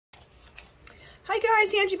Hi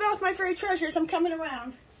guys, Angie Beth, my fairy treasures. I'm coming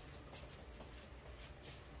around.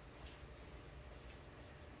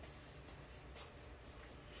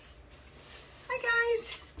 Hi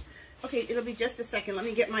guys. Okay, it'll be just a second. Let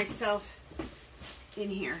me get myself in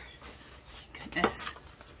here. Goodness.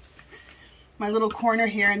 My little corner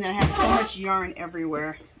here, and then I have so much yarn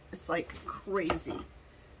everywhere. It's like crazy.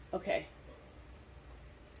 Okay.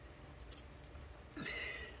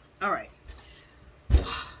 All right.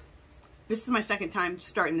 This is my second time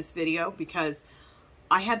starting this video because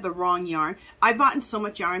I had the wrong yarn. I bought in so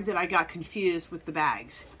much yarn that I got confused with the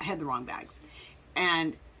bags. I had the wrong bags.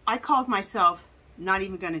 And I called myself not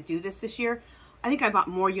even going to do this year. I think I bought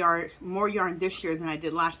more yarn this year than I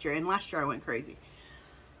did last year. And last year I went crazy.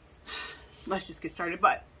 Let's just get started.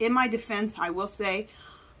 But in my defense, I will say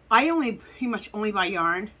I pretty much only buy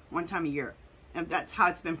yarn one time a year. And that's how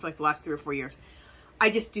it's been for like the last 3 or 4 years. I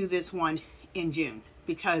just do this one in June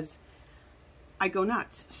because I go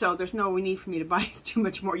nuts. So there's no need for me to buy too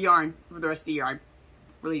much more yarn for the rest of the year. I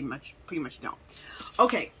pretty much don't.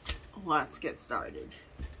 Okay, let's get started.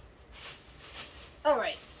 All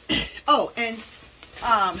right. Oh, and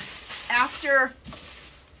after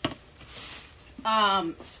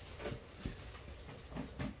I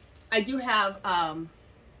do have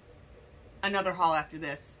another haul after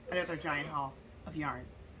this, another giant haul of yarn.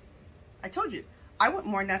 I told you I went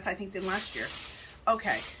more nuts, I think, than last year.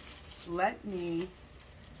 Okay. Let me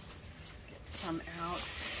get some out.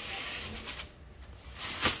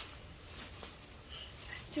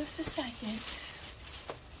 Just a second.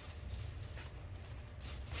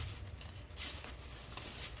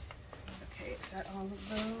 Okay, is that all of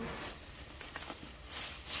those?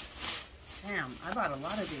 Damn, I bought a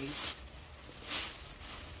lot of these.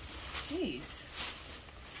 Jeez.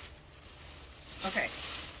 Okay.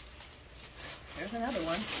 There's another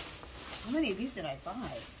one. How many of these did I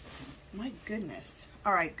buy? My goodness.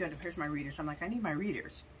 All right, good. Here's my readers. I'm like, I need my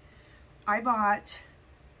readers. I bought,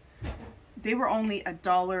 they were only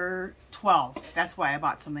 $1.12. That's why I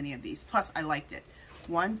bought so many of these. Plus, I liked it.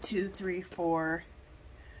 1, 2, 3, 4,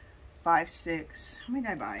 5, 6. How many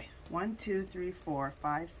did I buy? 1, 2, 3, 4,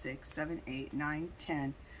 5, 6, 7, 8, 9,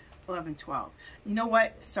 10, 11, 12. You know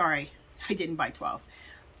what? Sorry, I didn't buy 12.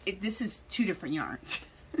 This is 2 different yarns.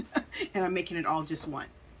 And I'm making it all just one.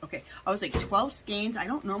 Okay, I was like 12 skeins. I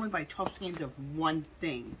don't normally buy 12 skeins of one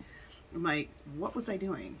thing. I'm like, what was I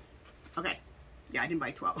doing? Okay, yeah, I didn't buy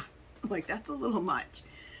 12. I'm like, that's a little much.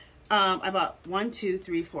 I bought 1, 2,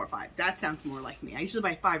 3, 4, 5. That sounds more like me. I usually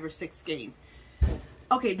buy 5 or 6 skein.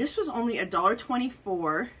 Okay, this was only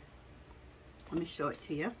 $1.24. Let me show it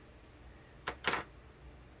to you.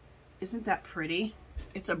 Isn't that pretty?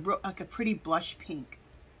 It's like a pretty blush pink.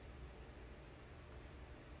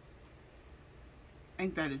 I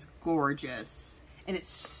think that is gorgeous, and it's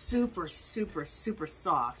super, super, super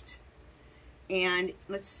soft. And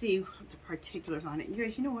let's see what the particulars on it. You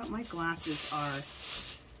guys, you know what? My glasses are,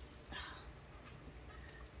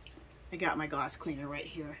 I got my glass cleaner right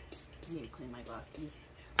here. I need to clean my glasses.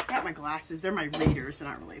 I got my glasses. They're my readers. They're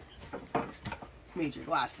not really major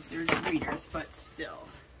glasses. They're just readers, but still.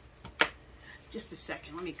 Just a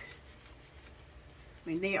second. Let me, I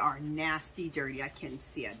mean, they are nasty dirty. I can't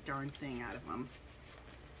see a darn thing out of them.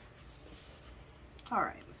 All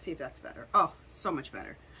right, let's see if that's better. Oh, so much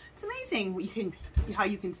better. It's amazing how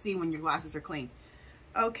you can see when your glasses are clean.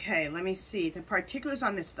 Okay, let me see. The particulars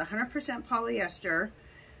on this is 100% polyester.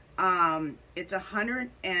 It's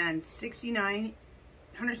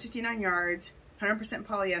 169 yards, 100%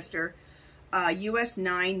 polyester, US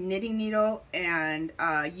 9 knitting needle, and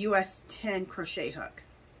US 10 crochet hook.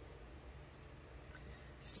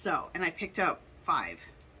 So, and I picked up 5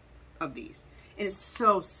 of these. And it's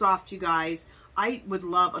so soft, you guys. I would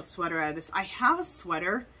love a sweater out of this. I have a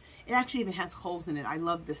sweater. It actually even has holes in it. I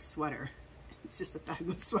love this sweater. It's just a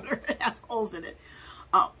fabulous sweater. It has holes in it.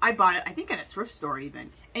 I bought it, I think, at a thrift store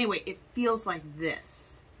even. Anyway, it feels like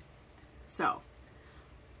this. So,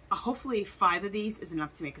 hopefully 5 of these is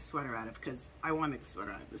enough to make a sweater out of, because I want to make a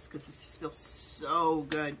sweater out of this, because this just feels so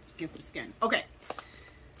good against the skin. Okay.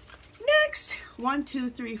 Next, 1, 2,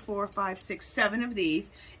 3, 4, 5, 6, 7 of these,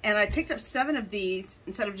 and I picked up 7 of these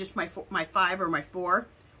instead of just my 5 or my 4.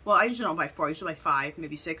 Well, I usually don't buy 4, I usually buy 5,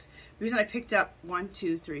 maybe 6. The reason I picked up 1,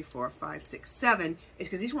 2, 3, 4, 5, 6, 7 is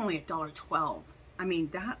because these were only $1.12. I mean,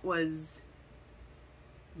 that was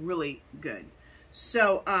really good.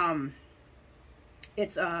 So,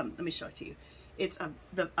 it's let me show it to you. It's a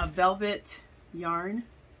velvet yarn.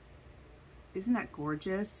 Isn't that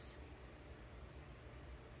gorgeous?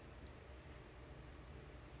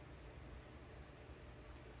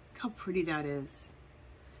 How pretty that is.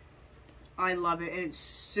 I love it, and it's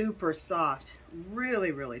super soft.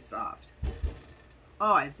 Really, really soft.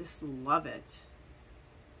 Oh, I just love it.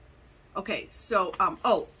 Okay, so,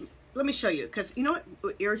 oh, let me show you, because you know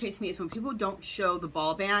what irritates me is when people don't show the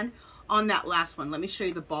ball band on that last one. Let me show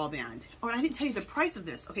you the ball band. Oh, and I didn't tell you the price of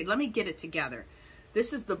this. Okay, let me get it together.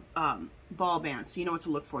 This is the ball band, so you know what to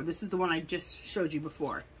look for. This is the one I just showed you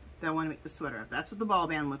before that I want to make the sweater of. That's what the ball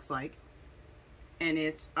band looks like. And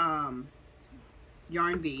it's Yarn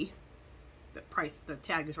B. The price, the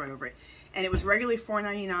tag is right over it. And it was regularly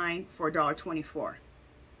 $4.99 for $1.24.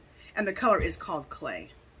 And the color is called Clay.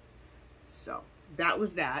 So that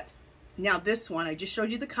was that. Now this one, I just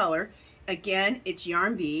showed you the color. Again, it's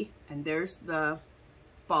Yarn B, and there's the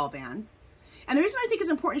ball band. And the reason I think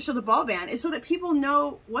it's important to show the ball band is so that people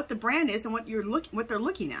know what the brand is and what they're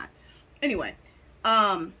looking at. Anyway,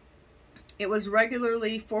 it was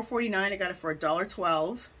regularly $4.49. I got it for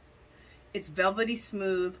 $1.12. It's Velvety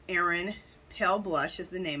Smooth Aran Pale Blush is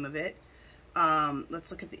the name of it.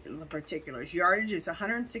 Let's look at the particulars. Yardage is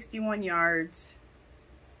 161 yards,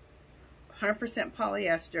 100%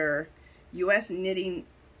 polyester, U.S. knitting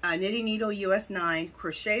needle US 9,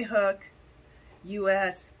 crochet hook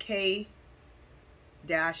US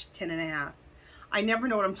K-10.5. I never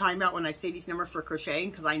know what I'm talking about when I say these numbers for crocheting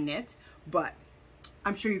because I knit, but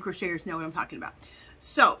I'm sure you crocheters know what I'm talking about.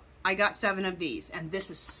 So I got 7 of these, and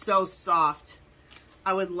this is so soft.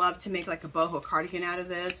 I would love to make like a boho cardigan out of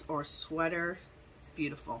this or a sweater. It's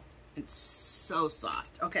beautiful. It's so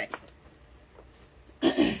soft. Okay.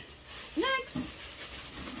 Next.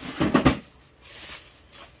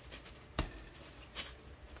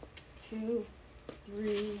 2,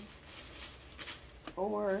 3,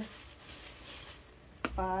 4,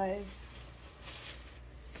 5,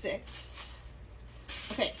 6.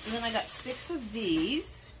 Okay, so then I got 6 of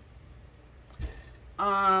these.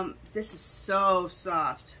 This is so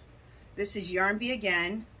soft. This is Yarn B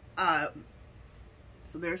again. So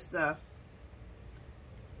there's the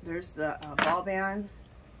ball band,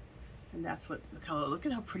 and that's what the color. Look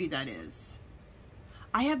at how pretty that is.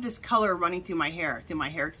 I have this color running through my hair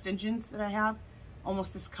extensions that I have.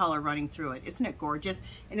 Almost this color running through it. Isn't it gorgeous?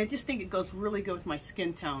 And I just think it goes really good with my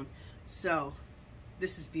skin tone. So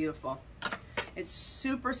this is beautiful. It's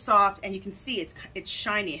super soft, and you can see it's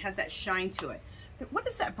shiny. It has that shine to it. But what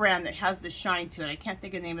is that brand that has the shine to it? I can't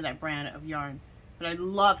think of the name of that brand of yarn, but I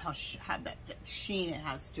love how that sheen it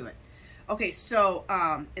has to it. Okay, so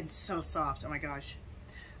it's so soft. Oh my gosh.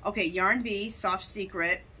 Okay, Yarn B, Soft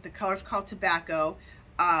Secret. The color's called Tobacco.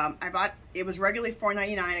 I bought, it was regularly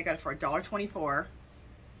 $4.99. I got it for $1.24.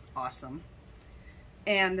 Awesome.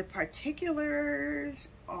 And the particulars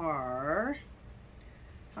are,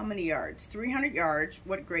 how many yards? 300 yards.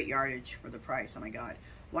 What great yardage for the price. Oh my God.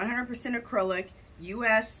 100% acrylic.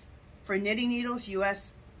 US, for knitting needles,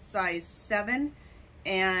 US size 7.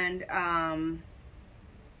 And,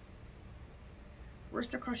 where's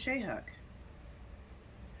the crochet hook?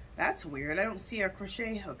 That's weird. I don't see a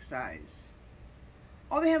crochet hook size.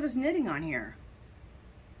 All they have is knitting on here.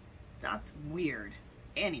 That's weird.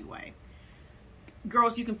 Anyway,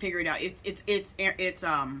 girls, you can figure it out.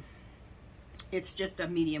 It's just a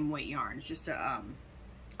medium weight yarn. It's just a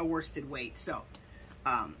worsted weight. So,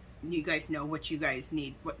 you guys know what you guys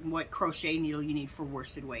need, what crochet needle you need for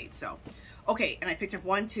worsted weight. So, okay, and I picked up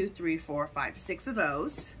 1, 2, 3, 4, 5, 6 of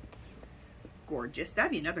those. Gorgeous.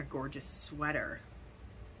 That'd be another gorgeous sweater,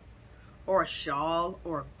 or a shawl,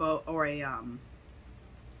 or a bow, or a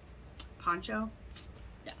poncho.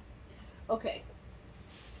 Yeah. Okay.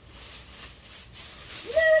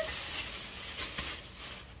 Next.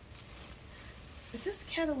 Is this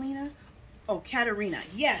Catalina? Oh, Katarina.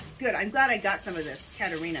 Yes, good. I'm glad I got some of this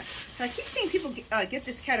Katarina. I keep seeing people get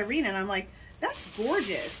this Katarina, and I'm like, that's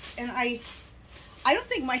gorgeous. And I don't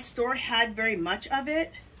think my store had very much of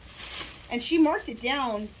it. And she marked it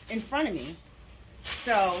down in front of me.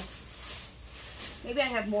 So maybe I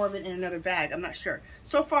have more of it in another bag. I'm not sure.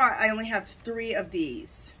 So far, I only have 3 of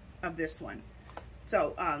these, of this one.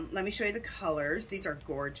 So let me show you the colors. These are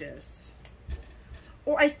gorgeous.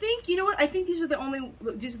 Or I think, you know what? I think these are the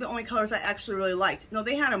only colors I actually really liked. No,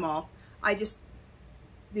 they had them all.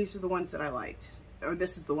 These are the ones that I liked. Or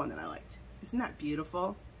this is the one that I liked. Isn't that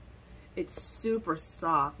beautiful? It's super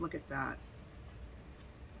soft. Look at that.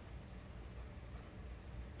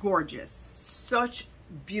 Gorgeous. Such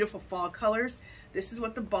beautiful fall colors. This is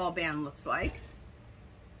what the ball band looks like.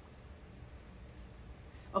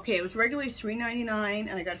 Okay, it was regularly $3.99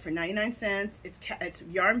 and I got it for 99 cents. It's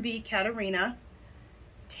Yarn B Katarina.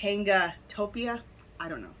 Tangatopia. I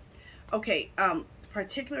don't know. Okay, the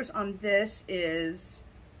particulars on this is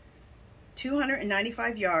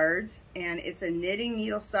 295 yards, and it's a knitting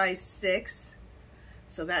needle size 6.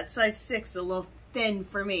 So that size 6 is a little thin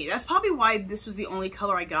for me. That's probably why this was the only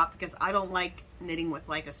color I got, because I don't like knitting with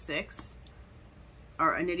like a 6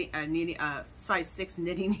 or a size 6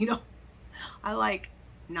 knitting needle. I like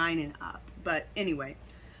 9 and up. But anyway,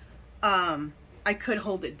 I could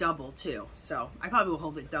hold it double too, so I probably will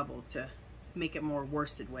hold it double to make it more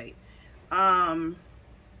worsted weight.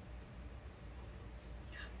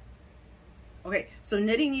 Okay, so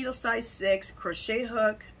knitting needle size 6, crochet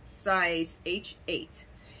hook size H8,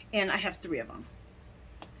 and I have 3 of them.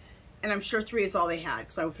 And I'm sure 3 is all they had,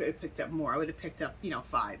 because I would have picked up more. I would have picked up, you know,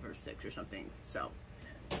 5 or 6 or something. So,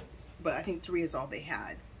 but I think 3 is all they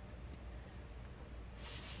had.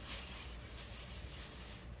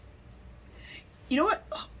 You know what?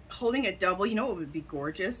 Holding it double, you know what would be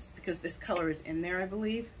gorgeous? Because this color is in there, I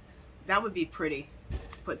believe. That would be pretty.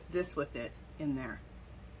 Put this with it in there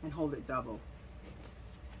and hold it double.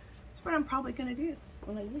 That's what I'm probably going to do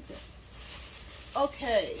when I use it.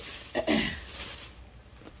 Okay.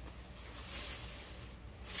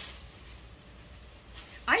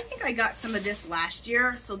 I think I got some of this last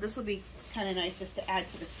year, so this will be kind of nice just to add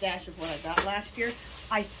to the stash of what I got last year.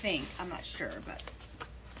 I think. I'm not sure, but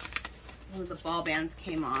one of the ball bands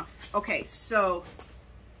came off. Okay, so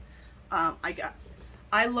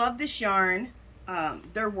I love this yarn.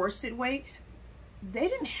 Their worsted weight. They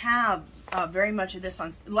didn't have very much of this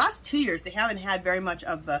on the last 2 years. They haven't had very much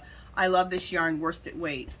of the I love this yarn worsted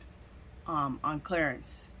weight on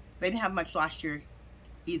clearance. They didn't have much last year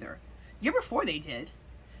either. The year before they did.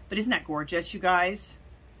 But isn't that gorgeous, you guys?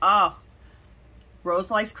 Oh,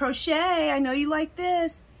 Rose Likes Crochet. I know you like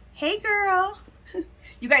this. Hey, girl.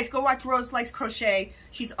 You guys go watch Rose Likes Crochet.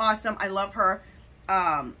 She's awesome. I love her.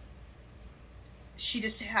 She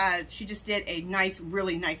just did a nice,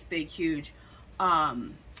 really nice, big, huge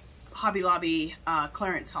Hobby Lobby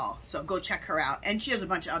clearance haul. So go check her out. And she has a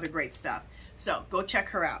bunch of other great stuff. So go check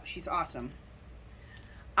her out. She's awesome.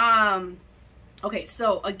 Okay,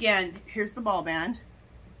 so again, here's the ball band.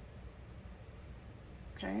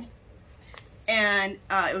 Okay. And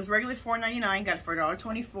it was regularly $4.99, got it for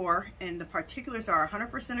 $1.24, and the particulars are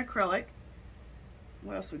 100% acrylic.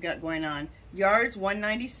 What else we got going on? Yards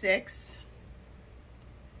 196.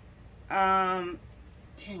 Dang,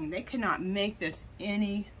 they could not make this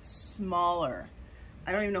any smaller.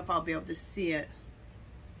 I don't even know if I'll be able to see it.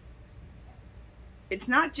 It's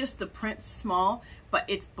not just the print small, but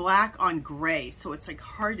it's black on gray, so it's like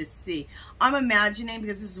hard to see. I'm imagining,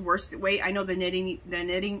 because this is worsted weight, I know the knitting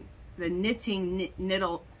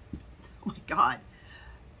needle, oh my God,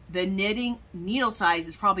 the knitting needle size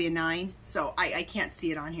is probably a 9, so I can't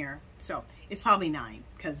see it on here. So it's probably 9,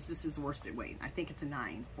 because this is worsted weight. I think it's a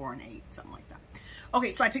 9 or an 8, something like that.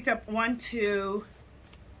 Okay, so I picked up 1, 2,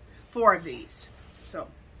 4 of these. So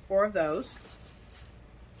 4 of those.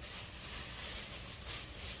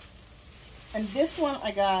 And this one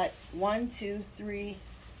I got 1, 2, 3,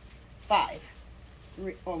 5.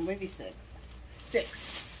 3, or maybe 6.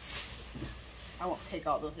 6. I won't take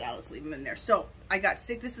all those out. Let's leave them in there. So I got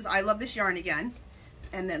 6. This is I Love This Yarn again.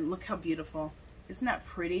 And then look how beautiful. Isn't that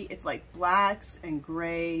pretty? It's like blacks and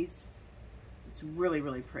grays. It's really,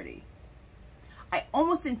 really pretty. I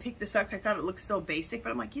almost didn't pick this up because I thought it looked so basic.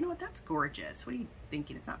 But I'm like, you know what? That's gorgeous. What are you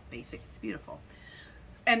thinking? It's not basic. It's beautiful.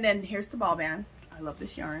 And then here's the ball band. I Love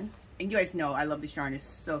This Yarn. And you guys know I Love This Yarn is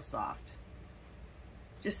so soft.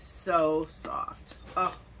 Just so soft.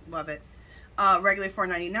 Oh, love it. Regularly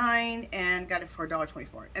 $4.99 and got it for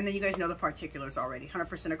 $1.24. And then you guys know the particulars already.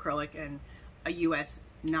 100% acrylic and a US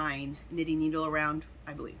 9 knitting needle around,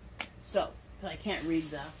 I believe. So, I can't read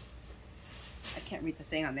the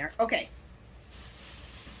thing on there. Okay.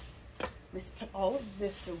 Let's put all of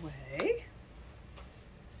this away.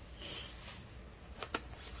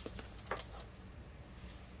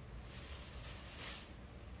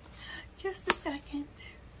 Just a second.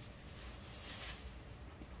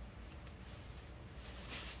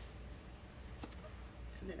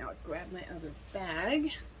 And then I'll grab my other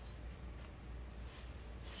bag.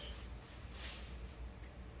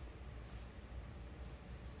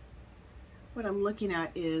 What I'm looking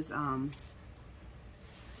at is alright,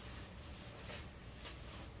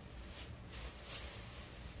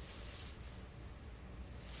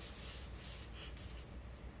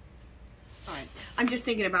 I'm just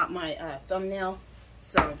thinking about my thumbnail,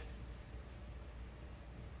 so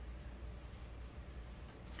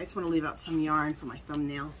I just want to leave out some yarn for my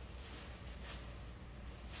thumbnail.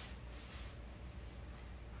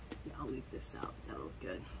 Yeah, I'll leave this out. That'll look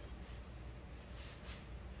good.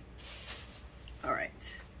 All right.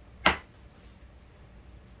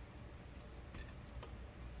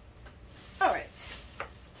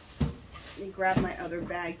 grab my other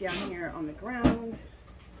bag down here on the ground.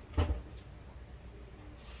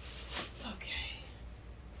 Okay.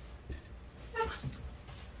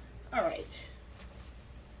 All right.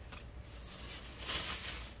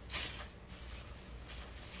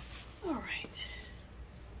 All right.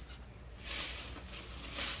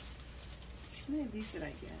 How many of these did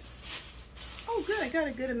I get? Oh, good. I got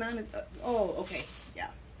a good amount of... oh, okay. Yeah.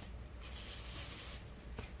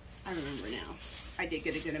 I remember now. I did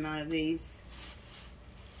get a good amount of these.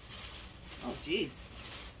 Oh, geez.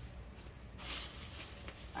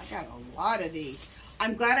 I got a lot of these.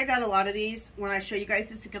 I'm glad I got a lot of these when I show you guys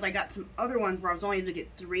this, because I got some other ones where I was only able to get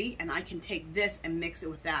 3, and I can take this and mix it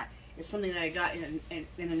with that. It's something that I got in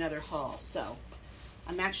another haul. So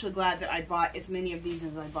I'm actually glad that I bought as many of these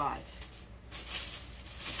as I bought.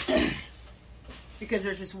 Because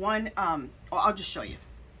there's this one, well, I'll just show you.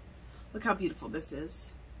 Look how beautiful this is.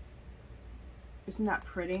 Isn't that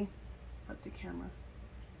pretty? At the camera.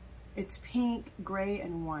 It's pink, gray,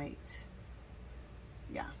 and white.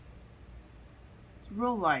 Yeah. It's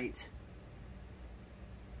real light.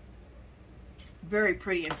 Very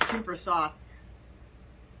pretty and super soft.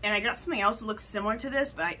 And I got something else that looks similar to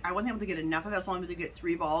this, but I wasn't able to get enough of it. I was only able to get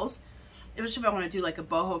 3 balls. Especially if I want to do like a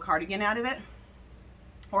boho cardigan out of it.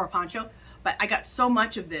 Or a poncho. But I got so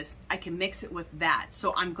much of this, I can mix it with that.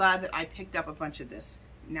 So I'm glad that I picked up a bunch of this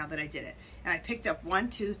now that I did it. And I picked up 1,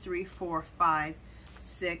 2, 3, 4, 5,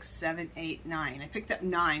 6, 7, 8, 9. I picked up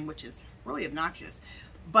 9, which is really obnoxious.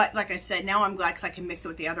 But like I said, now I'm glad because I can mix it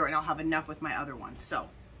with the other and I'll have enough with my other one. So,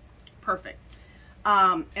 perfect.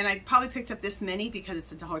 And I probably picked up this many because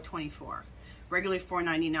it's $1.24. Regularly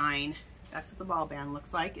 $4.99. That's what the ball band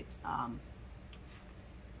looks like. It's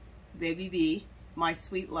Baby B, My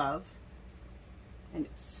Sweet Love. And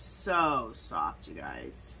it's so soft, you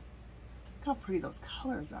guys. Look how pretty those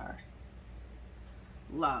colors are.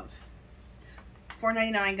 Love.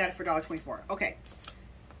 $4.99, got it for $1.24. Okay.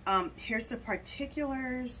 Here's the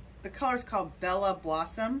particulars. The color's called Bella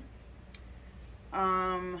Blossom.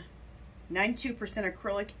 92%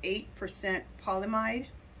 acrylic, 8% polyamide.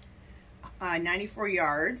 94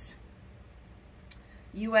 yards.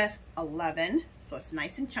 US 11, so it's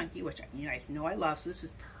nice and chunky, which you guys know I love. So this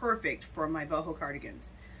is perfect for my boho cardigans.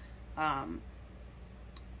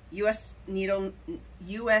 US knitting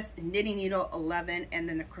needle 11, and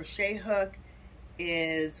then the crochet hook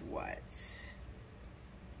is what?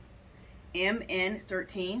 MN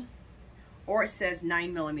 13, or it says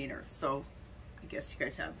 9 millimeters. So I guess you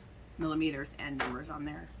guys have millimeters and numbers on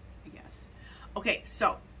there, I guess. Okay,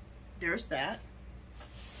 so there's that.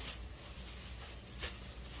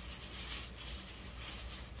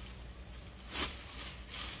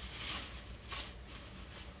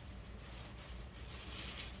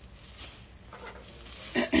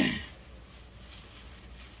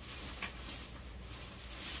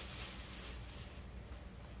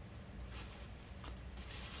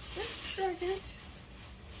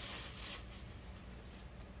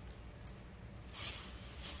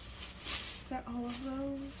 Is that all of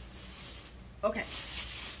those? Okay.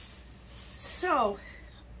 So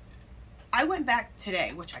I went back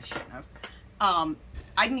today, which I shouldn't have. I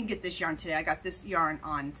didn't get this yarn today. I got this yarn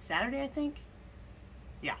on Saturday, I think.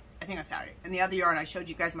 Yeah, I think on Saturday. And the other yarn I showed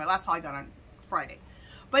you guys in my last haul I got on Friday.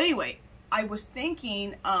 But anyway, I was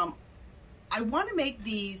thinking I want to make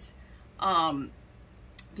these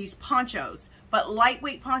ponchos, but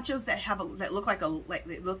lightweight ponchos that have that look like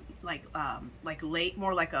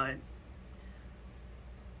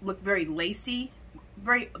look very lacy.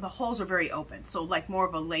 The holes are very open, so like more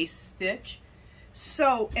of a lace stitch.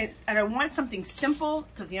 So and I want something simple,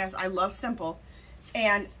 because yes, I love simple,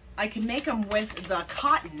 and I can make them with the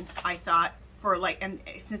cotton. I thought for like, and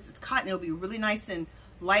since it's cotton, it'll be really nice and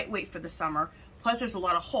lightweight for the summer. Plus there's a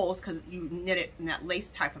lot of holes because you knit it in that lace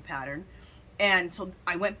type of pattern. And so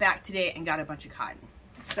I went back today and got a bunch of cotton.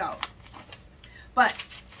 So, but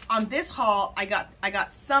on this haul, I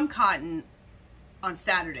got some cotton on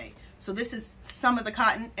Saturday. So this is some of the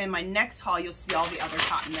cotton, and my next haul you'll see all the other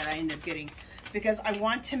cotton that I ended up getting, because I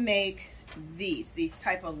want to make these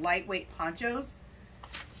type of lightweight ponchos.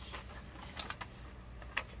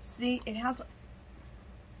 See, it has,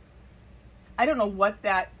 I don't know what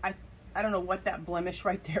that I don't know what that blemish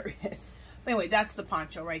right there is. But anyway, that's the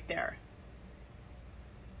poncho right there.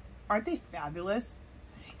 Aren't they fabulous?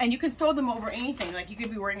 And you can throw them over anything. Like you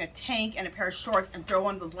could be wearing a tank and a pair of shorts and throw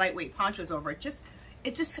one of those lightweight ponchos over it.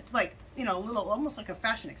 It's just like, you know, a little, almost like a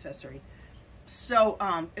fashion accessory. So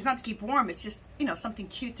it's not to keep warm. It's just, you know, something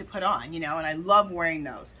cute to put on, you know, and I love wearing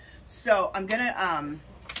those. So I'm going to,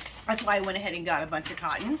 that's why I went ahead and got a bunch of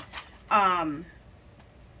cotton. And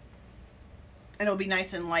it'll be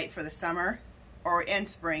nice and light for the summer. or in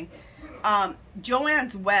spring.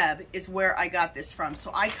 Joann's Web is where I got this from.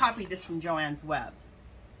 So I copied this from Joann's Web.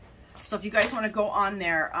 So if you guys want to go on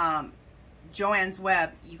there, Joann's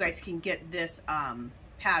Web, you guys can get this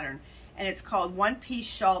pattern. And it's called One Piece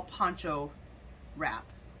Shawl Poncho Wrap.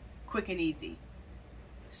 Quick and easy.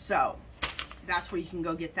 So that's where you can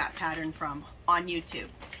go get that pattern from on YouTube.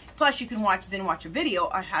 Plus you can watch a video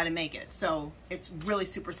on how to make it. So it's really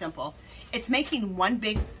super simple. It's making one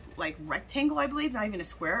big like rectangle, I believe, not even a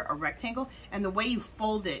square, a rectangle. And the way you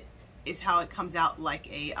fold it is how it comes out like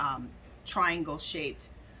a triangle shaped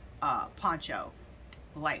poncho,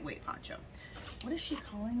 lightweight poncho. What is she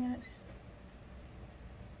calling it?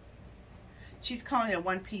 She's calling it a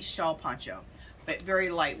one-piece shawl poncho, but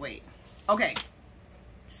very lightweight. Okay,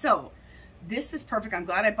 so this is perfect. I'm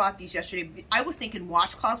glad I bought these yesterday. I was thinking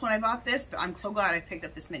washcloths when I bought this, but I'm so glad I picked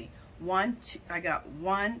up this many. I got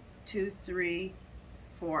 1, 2, 3,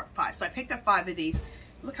 4, 5. So I picked up 5 of these.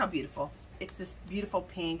 Look how beautiful. It's this beautiful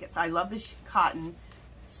pink. I love this cotton.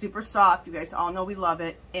 Super soft. You guys all know we love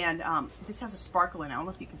it. And this has a sparkle in it. I don't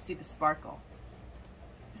know if you can see the sparkle.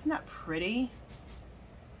 Isn't that pretty?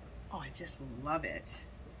 Oh, I just love it.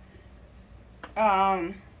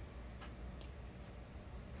 Let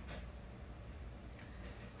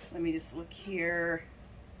me just look here.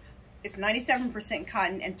 It's 97%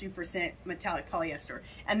 cotton and 3% metallic polyester.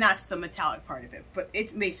 And that's the metallic part of it. But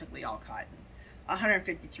it's basically all cotton.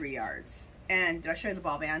 153 yards. And did I show you the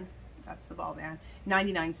ball band? That's the ball band.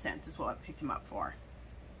 99 cents is what I picked them up for.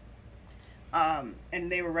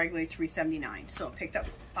 And they were regularly $3.79. So I picked up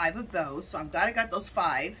 5 of those. So I'm glad I got those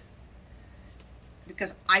 5.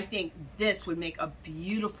 Because I think this would make a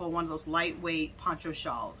beautiful one of those lightweight poncho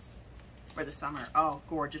shawls for the summer. Oh,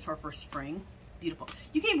 gorgeous. Or for spring. Beautiful.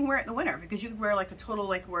 You can even wear it in the winter because you can wear like a total,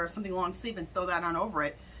 like wear something long sleeve and throw that on over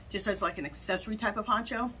it. Just as like an accessory type of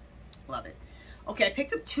poncho. Love it. Okay, I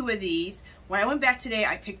picked up 2 of these. When I went back today,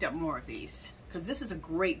 I picked up more of these. Because this is a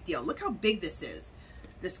great deal. Look how big this is.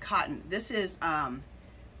 This cotton. This is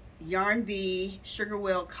Yarn Bee Sugar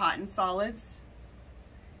Will Cotton Solids.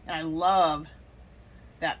 And I love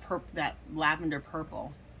that lavender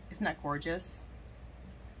purple. Isn't that gorgeous?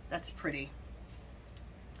 That's pretty.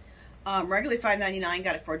 Regularly $5.99,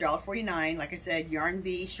 got it for $1.49. Like I said, Yarn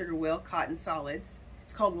Bee Sugar Will Cotton Solids.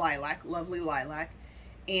 It's called Lilac, lovely lilac.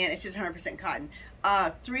 And it's just 100% cotton.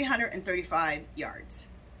 335 yards.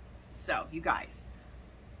 So, you guys.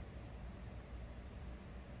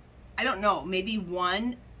 I don't know, maybe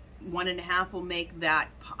 1.5 will make that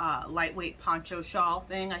lightweight poncho shawl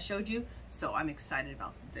thing I showed you. So I'm excited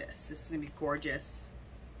about this. This is gonna be gorgeous.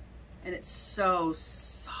 And it's so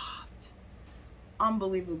soft.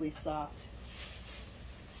 Unbelievably soft.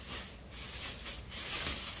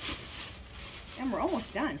 And we're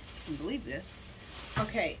almost done. I can believe this.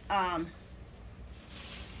 Okay, how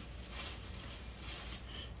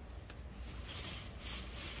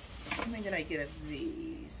many did I get of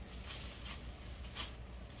these?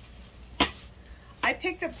 I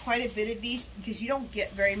picked up quite a bit of these because you don't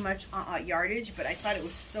get very much yardage, but I thought it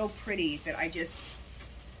was so pretty that I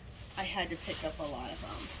had to pick up a lot of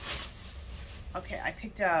them. Okay, I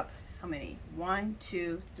picked up, how many? 1,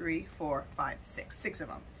 2, 3, 4, 5, 6. 6 of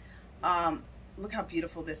them. Look how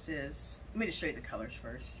beautiful this is. Let me just show you the colors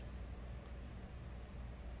first.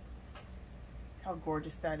 How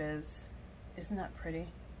gorgeous that is. Isn't that pretty?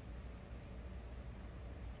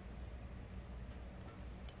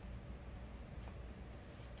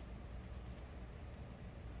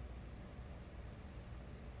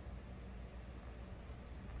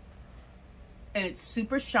 And it's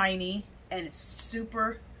super shiny and it's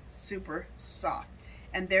super, super soft.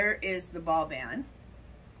 And there is the ball band.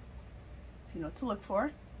 So you know what to look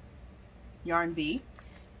for. Yarn Bee.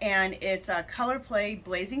 And it's a Color Play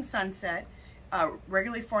Blazing Sunset.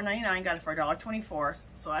 Regularly $4.99, got it for $1.24.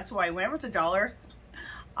 So that's why whenever it's $1,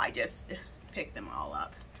 I just pick them all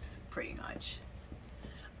up, pretty much.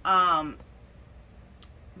 The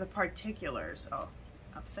particulars. Oh,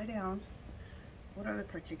 upside down. What are the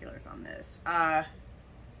particulars on this?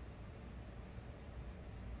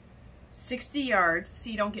 60 yards, so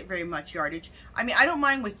you don't get very much yardage. I mean, I don't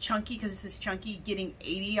mind with chunky, because this is chunky, getting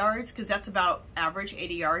 80 yards, because that's about average,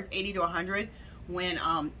 80 yards, 80 to 100, when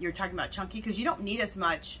you're talking about chunky, because you don't need as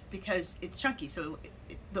much, because it's chunky, so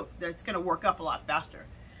it's going to work up a lot faster.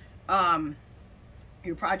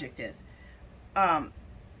 Your project is. But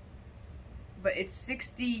it's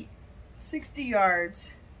 60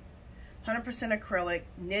 yards, 100% acrylic,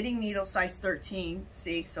 knitting needle size 13.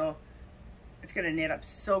 See, so it's going to knit up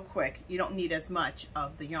so quick. You don't need as much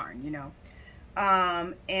of the yarn, you know.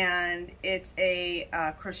 And it's a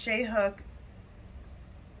crochet hook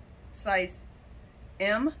size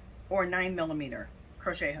M or 9mm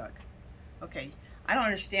crochet hook. Okay, I don't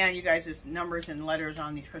understand you guys' numbers and letters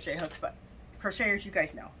on these crochet hooks, but crocheters, you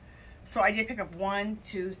guys know. So I did pick up 1,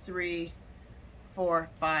 2, 3, 4,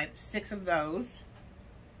 5, 6 of those.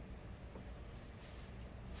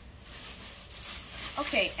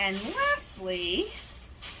 Okay, and lastly,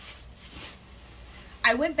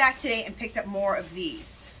 I went back today and picked up more of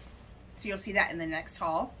these. So you'll see that in the next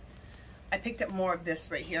haul. I picked up more of this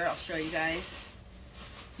right here. I'll show you guys,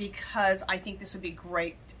 because I think this would be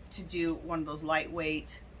great to do one of those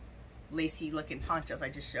lightweight, lacy looking ponchos I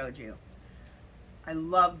just showed you. I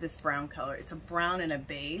love this brown color. It's a brown and a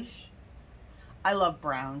beige. I love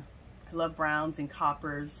brown. I love browns and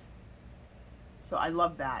coppers. So I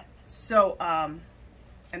love that. So,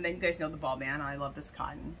 and then you guys know the ball band. I love this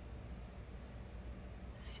cotton.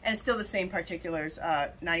 And it's still the same particulars,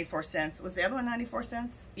 94 cents. Was the other one 94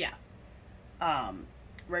 cents? Yeah.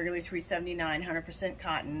 Regularly $3.79, 100%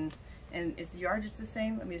 cotton. And is the yardage the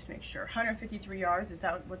same? Let me just make sure. 153 yards. Is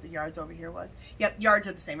that what the yards over here was? Yep, yards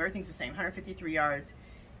are the same. Everything's the same. 153 yards.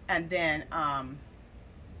 And then, I'm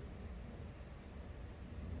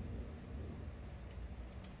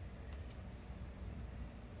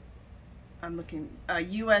looking,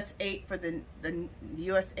 US 8 for the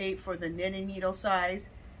US 8 for the knitting needle size,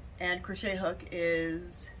 and crochet hook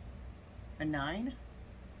is a 9.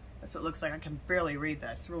 That's what it looks like. I can barely read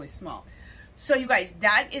that. It's really small. So you guys,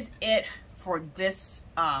 that is it for this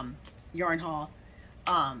yarn haul.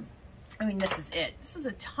 I mean, this is it. This is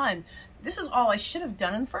a ton. This is all I should have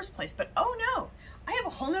done in the first place, but oh no, I have a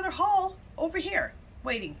whole nother haul over here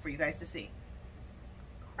waiting for you guys to see.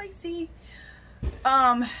 Crazy.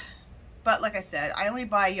 But like I said, I only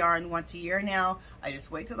buy yarn once a year now. I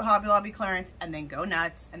just wait till the Hobby Lobby clearance and then go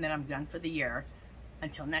nuts, and then I'm done for the year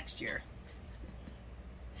until next year.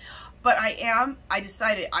 But I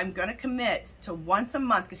decided I'm going to commit to once a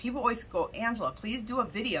month, because people always go, Angela, please do a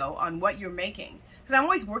video on what you're making. Because I'm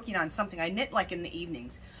always working on something. I knit like in the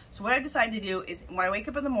evenings. So what I decided to do is when I wake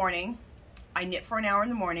up in the morning, I knit for an hour in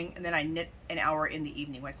the morning, and then I knit an hour in the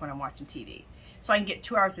evening, like when I'm watching TV. So I can get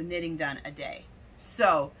 2 hours of knitting done a day.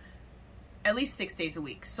 So at least 6 days a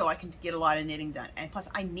week, so I can get a lot of knitting done. And plus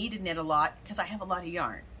I need to knit a lot because I have a lot of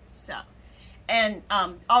yarn. So, and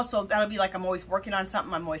also that'll be like I'm always working on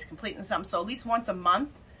something, I'm always completing something. So at least once a month,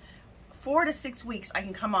 4 to 6 weeks, I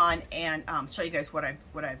can come on and show you guys what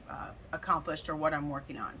I've accomplished or what I'm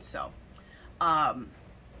working on. So that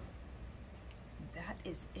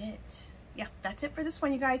is it. Yeah, that's it for this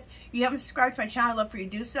one, you guys. If you haven't subscribed to my channel, I'd love for you to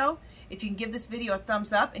do so. If you can give this video a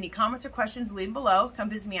thumbs up, any comments or questions, leave them below. Come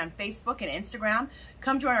visit me on Facebook and Instagram.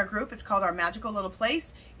 Come join our group. It's called Our Magical Little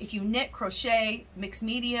Place. If you knit, crochet, mixed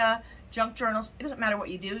media, junk journals, it doesn't matter what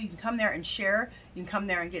you do. You can come there and share. You can come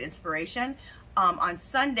there and get inspiration. On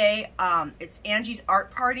Sunday, it's Angie's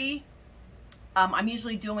Art Party. I'm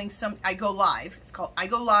usually doing some, I go live. I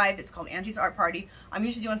go live. It's called Angie's Art Party. I'm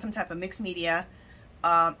usually doing some type of mixed media.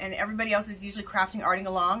 And everybody else is usually crafting, arting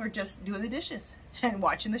along, or just doing the dishes and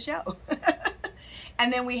watching the show.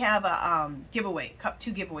 And then we have a giveaway,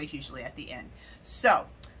 2 giveaways usually at the end. So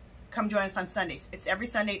come join us on Sundays. It's every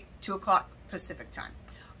Sunday, 2 o'clock Pacific time.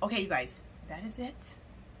 Okay, you guys, that is it.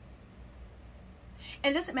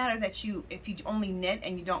 And it doesn't matter that if you only knit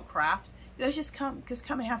and you don't craft, just come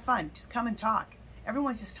and have fun. Just come and talk.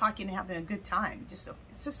 Everyone's just talking and having a good time. It's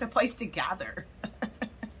just a place to gather.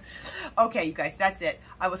 Okay, you guys, that's it.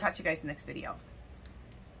 I will talk to you guys in the next video.